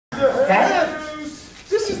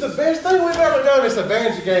the best thing we've ever done. This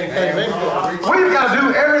evangelism thing. We've got to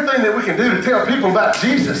do everything that we can do to tell people about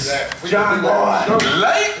Jesus. John Boy.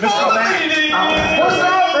 Late for the meeting. What's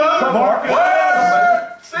up, brother?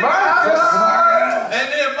 Marcus. And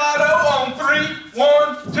then motto on 3.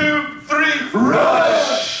 1, 2, 3.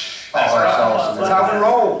 Rush. Oh, that's awesome. That's how we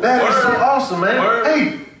roll. That is so awesome, man. Word.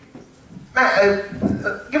 Hey,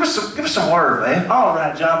 man, give us some word, man. All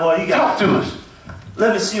right, John Boy, you got. Talk to us.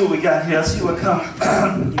 Let me see what we got here. Let's see what comes.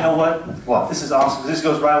 You know what? What? This is awesome. This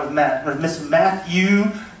goes right with Matthew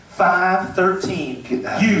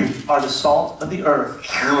 5:13. You are the salt of the earth.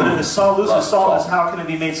 But if the salt loses salt, how can it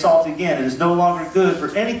be made salt again? It is no longer good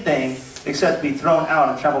for anything except to be thrown out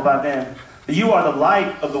and trampled by men. But you are the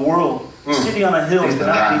light of the world. City on a hill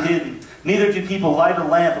cannot be hidden. Neither do people light a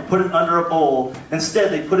lamp and put it under a bowl.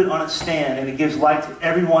 Instead, they put it on its stand, and it gives light to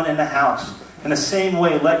everyone in the house. In the same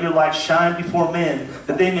way, let your light shine before men,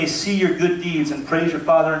 that they may see your good deeds and praise your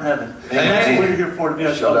Father in heaven. And that's what we're here for, to be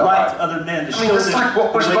a light to other men. To show that's like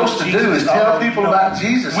what we're supposed to do, is tell people about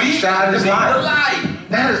Jesus. We shine the light.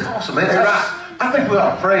 That is awesome, man. Right. I think we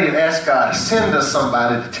ought to pray and ask God to send us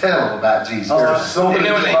somebody to tell them about Jesus. There's so many And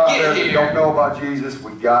then people when out they there get that here- don't know about Jesus.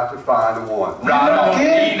 We got to find the one.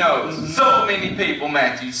 He knows. So many people,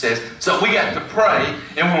 Matthew says. So we got to pray,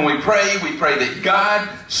 and when we pray that God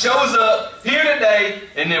shows up here today,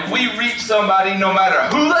 and then we reach somebody no matter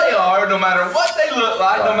who they are, no matter what they look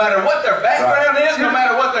like, no matter what their background is, no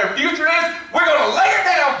matter what their future is, we're going to lay it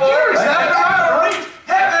down for them. And we're going to reach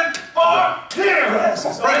heaven for him. Yes,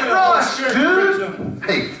 Dude.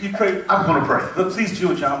 Hey, you pray. I'm going to pray. But please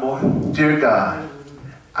do it, John Boy. Dear God,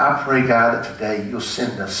 I pray, God, that today you'll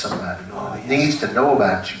send us somebody, Lord, that needs to know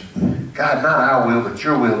about you. God, not our will, but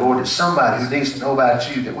your will, Lord, that somebody who needs to know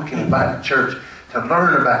about you, that we can invite to church to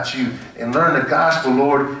learn about you and learn the gospel,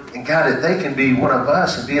 Lord, and God, that they can be one of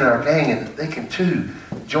us and be in our gang, and that they can too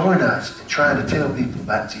join us in trying to tell people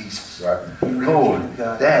about Jesus. Right. Lord,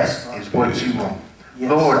 that is what you want.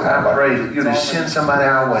 Lord, I pray that you'll just send somebody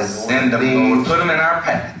our way, Lord. Send them, Lord. Put them in our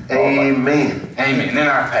path. Amen. Amen. In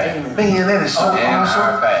our path. Man, that is so In our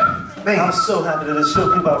awesome. path. Man. I'm so happy to show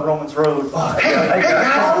people about Romans Road. Oh, Hey,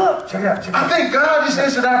 guys, Check it out. I think God just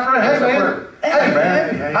answered our prayer. Hey, man. Hey,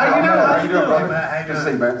 man. How you doing? How you doing, brother? Good to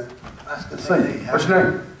see you, man. Good to see you. What's your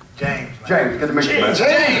name? James. James. Good to meet you, man.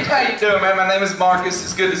 James, how you doing, man? My name is Marcus.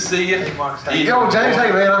 It's good to see you. Hey, Marcus. Yo, James,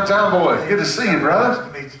 hey, man, I'm John Boy. Good to see you, brother.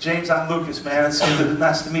 James, I'm Lucas, man. It's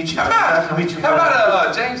nice to meet you. How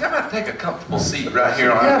about James, how about take a comfortable seat right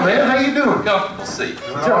here on Yeah, man, how you doing? comfortable seat.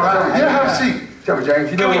 Yeah, have a seat. Tell me,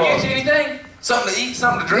 James, you Can know we get you anything? Something to eat,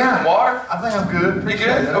 something to drink, Yeah. water? I think I'm good. Pretty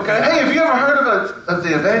good? Okay. Hey, have you ever heard of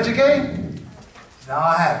the Evangel Gang? No,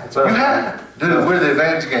 I haven't. You haven't? Dude, we're the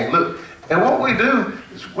Evangel Gang. Look, and what we do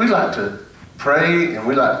is we like to pray and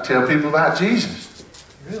we like to tell people about Jesus.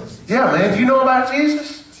 Really? Yeah, man. Do you know about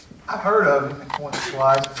Jesus? I've heard of him once or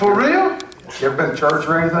twice. For real? You ever been to church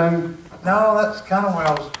or anything? No, that's kind of where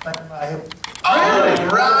I was thinking about him. Oh,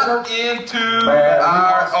 right into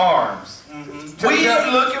our arms. We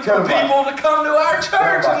are looking for people to come to our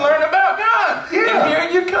church and learn about God. Yeah.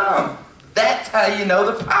 And here you come. That's how you know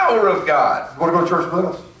the power of God. You want to go to church with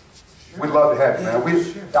us? We'd love to have you,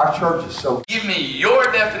 man. Our church is so... Give me your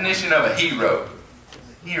definition of a hero.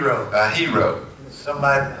 Hero. A hero.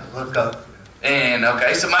 Somebody to look up to. And,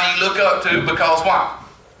 okay, somebody you look up to because what?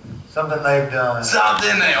 Something they've done.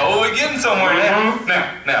 Something there. Oh, we're getting somewhere now.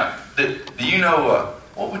 Now, do you know,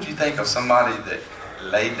 what would you think of somebody that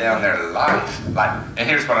laid down their life? And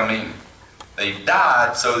here's what I mean. They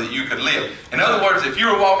died so that you could live. In other words, if you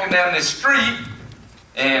were walking down this street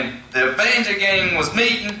and the Evangel Gang was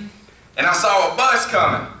meeting and I saw a bus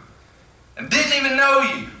coming and didn't even know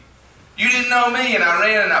you. You didn't know me, and I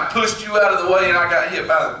ran and I pushed you out of the way and I got hit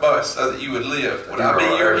by the bus so that you would live. Would I be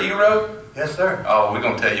your hero? Yes, sir. Oh, we're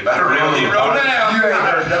going to tell you about a real hero now. You ain't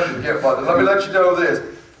heard nothing yet, but let me let you know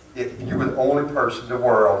this. If you were the only person in the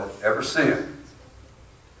world that ever sinned,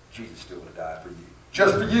 Jesus still would have died for you.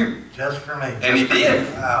 Just for you. Just for me. And he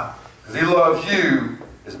did. Wow. Because he loves you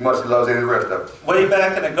as much as he loves any of the rest of us. Way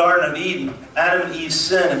back in the Garden of Eden, Adam and Eve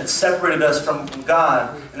sinned, and it separated us from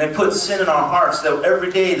God. And they put sin in our hearts, so that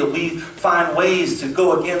every day that we find ways to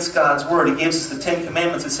go against God's Word. He gives us the 10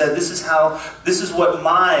 Commandments and said, this is what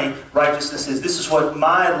my righteousness is. This is what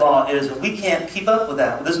my law is. And we can't keep up with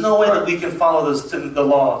that. There's no way that we can follow the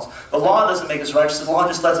laws. The law doesn't make us righteous. The law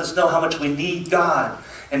just lets us know how much we need God.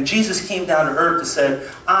 And Jesus came down to earth and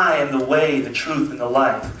said, I am the way, the truth, and the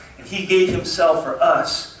life. And he gave himself for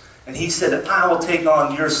us. And he said, I will take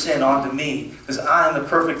on your sin onto me because I am the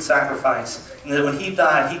perfect sacrifice. And that when he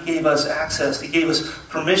died, he gave us access. He gave us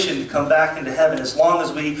permission to come back into heaven as long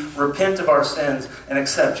as we repent of our sins and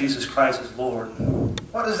accept Jesus Christ as Lord.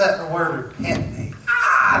 What does that word repent mean?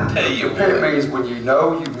 I tell you Repent what. means when you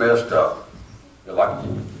know you've messed up. Like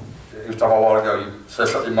you was talking a while ago, you said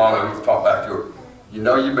something to your mom and you talked back to her. You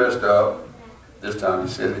know you messed up. This time you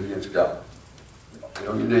sinned against God. Get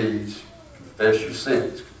on your knees, confess your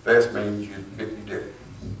sins. Confess means you admit you did it.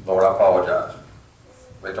 Lord, I apologize.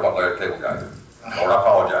 We're talking about Larry Cable guy here. Lord, I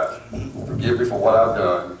apologize. Forgive me for what I've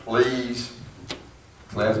done. Please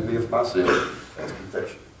cleanse me of my sin. That's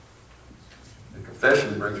confession. And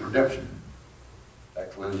confession brings redemption.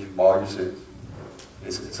 That cleanses you from all your sins.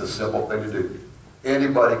 It's a simple thing to do.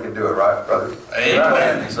 Anybody can do it, right, brother?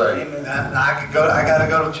 Amen. You say, Amen. I got to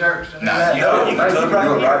go to church to do that. You can Man, do you it can do it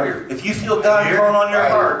right right here. here. If you feel God Here? pulling on your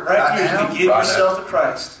Right heart, here. right here, you Right can give now? yourself to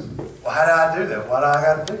Christ. Well, how do I do that? What do I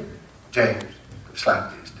got to do? James, it's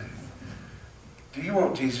like this, dude. Do you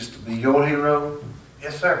want Jesus to be your hero?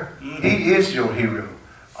 Yes, sir. He is your hero.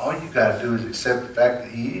 All you got to do is accept the fact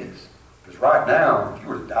that he is. Because right now, if you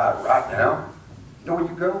were to die right now, you know where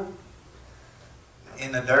you go?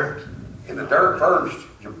 In the dirt. In the dirt first.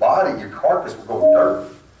 Your body, your carcass will go in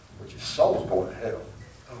dirt, but your soul's going to hell.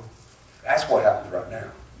 That's what happens right now.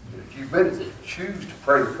 And if you choose to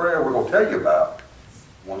pray the prayer we're going to tell you about,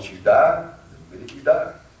 once you die, the minute you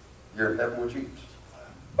die, you're in heaven with Jesus.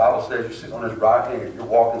 The Bible says you're sitting on his right hand, you're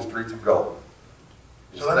walking the streets of gold.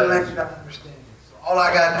 So let me make sure I understand this. All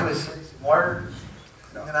I got to do is say some words,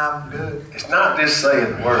 and I'm good. It's not just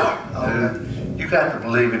saying the word, Okay. dude. You got to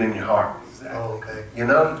believe it in your heart. Okay. You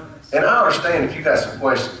know? And I understand if you got some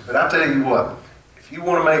questions, but I tell you what, if you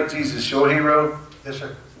want to make Jesus your hero, Yes,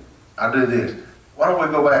 sir. I'll do this. Why don't we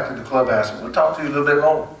go back to the clubhouse and we'll talk to you a little bit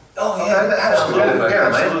more? Oh, Okay, yeah, absolutely. yeah,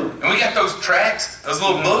 man. Absolutely. And we got those tracks, those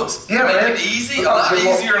little books. Yeah, Make man. it easy, a lot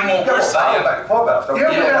easier than what we're saying. Back to clubhouse, don't you? Yeah,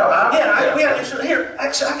 we got a Bible. Yeah, we have, here,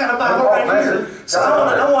 actually, I got a Bible right here. So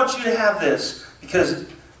I want you to have this because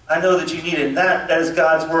I know that you need it. And that is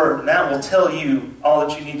God's Word. And that will tell you all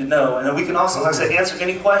that you need to know. And then we can also, like I said, answer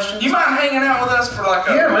any questions. You mind hanging out with us for like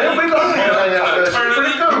a Yeah, man, we love hanging out with us. It's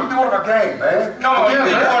pretty eternity? cool. You can do one of our game, man. Come on, Yeah, you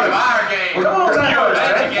be man. part of our game. Come on, You're man.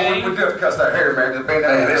 at the game. We do have to cuss that hair, man. Just bend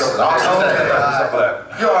down. Hey, this is awesome.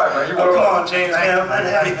 You're all right, man. You Oh, want come on, James, man. I'm glad to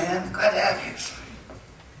have you, man. Glad to have you.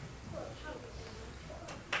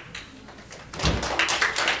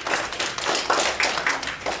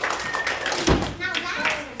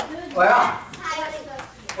 Well,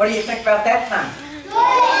 what do you think about that time?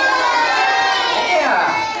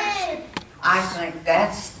 Yeah. I think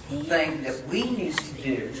that's the thing that we need to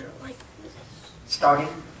do starting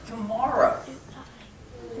tomorrow.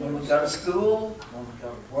 When we go to school, when we go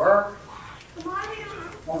to work,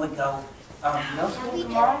 when we go, no school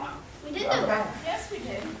tomorrow? We did. Okay. Yes, we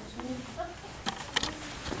did.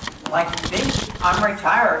 Like me, I'm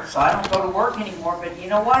retired, so I don't go to work anymore, but you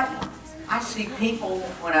know what? I see people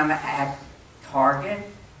when I'm at Target,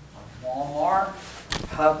 Walmart,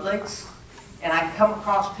 Publix, and I come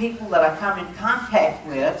across people that I come in contact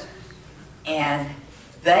with, and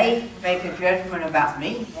they make a judgment about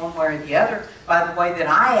me, one way or the other, by the way that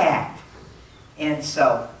I act. And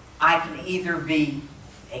so I can either be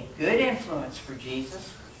a good influence for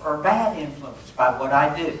Jesus or a bad influence by what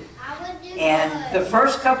I do. And the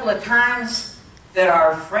first couple of times that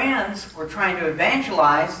our friends were trying to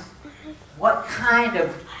evangelize, what kind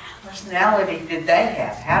of personality did they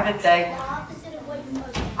have? How did they?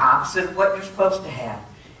 Opposite of what you're supposed to have.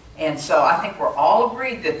 And so I think we're all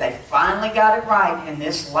agreed that they finally got it right in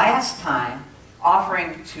this last time,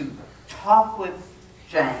 offering to talk with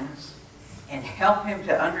James and help him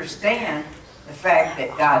to understand the fact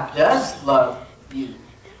that God does love you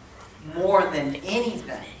more than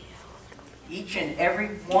anything. Each and every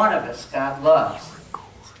one of us God loves.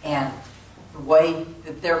 And the way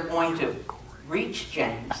that they're going to reach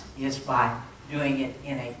James is by doing it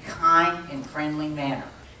in a kind and friendly manner.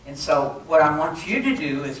 And so what I want you to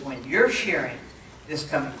do is when you're sharing this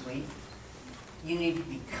coming week, you need to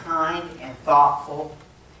be kind and thoughtful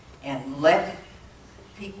and let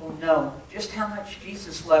people know just how much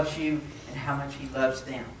Jesus loves you and how much he loves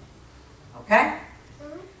them. Okay?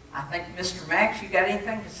 I think, Mr. Max, you got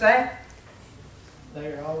anything to say?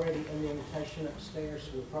 They're already in the invitation upstairs,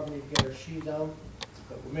 so we probably need to get our shoes on.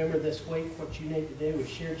 But remember this week, what you need to do is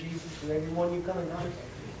share Jesus with everyone you come in contact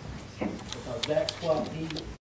with. Because that's what he